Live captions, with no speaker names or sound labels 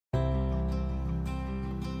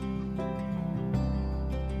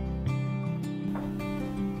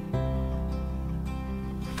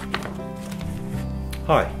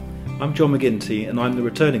Hi, I'm Jon McGinty and I'm the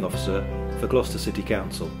Returning Officer for Gloucester City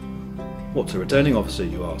Council. What's a returning officer,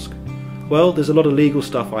 you ask? Well, there's a lot of legal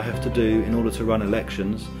stuff I have to do in order to run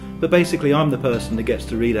elections, but basically I'm the person that gets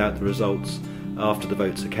to read out the results after the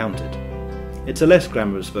votes are counted. It's a less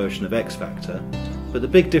glamorous version of X Factor, but the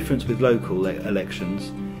big difference with local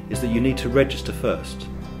elections is that you need to register first,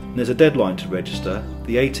 and there's a deadline to register,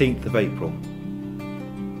 the 18th of April.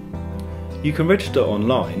 You can register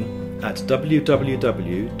online at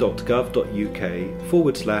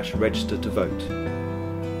www.gov.uk/register to vote.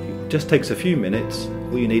 It just takes a few minutes.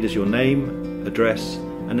 All you need is your name, address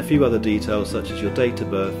and a few other details such as your date of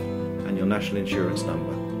birth and your national insurance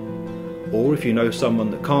number. Or if you know someone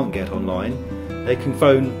that can't get online, they can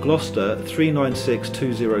phone Gloucester 396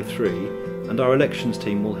 203 and our elections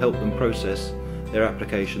team will help them process their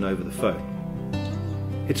application over the phone.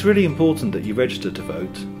 It's really important that you register to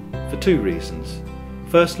vote for two reasons.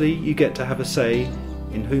 Firstly, you get to have a say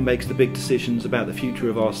in who makes the big decisions about the future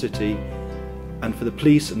of our city and for the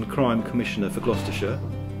Police and Crime Commissioner for Gloucestershire.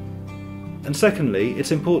 And secondly,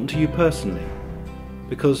 it's important to you personally,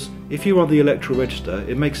 because if you're on the electoral register,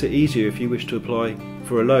 it makes it easier if you wish to apply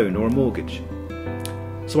for a loan or a mortgage.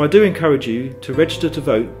 So I do encourage you to register to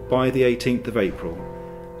vote by the 18th of April.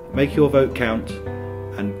 Make your vote count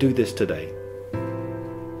and do this today.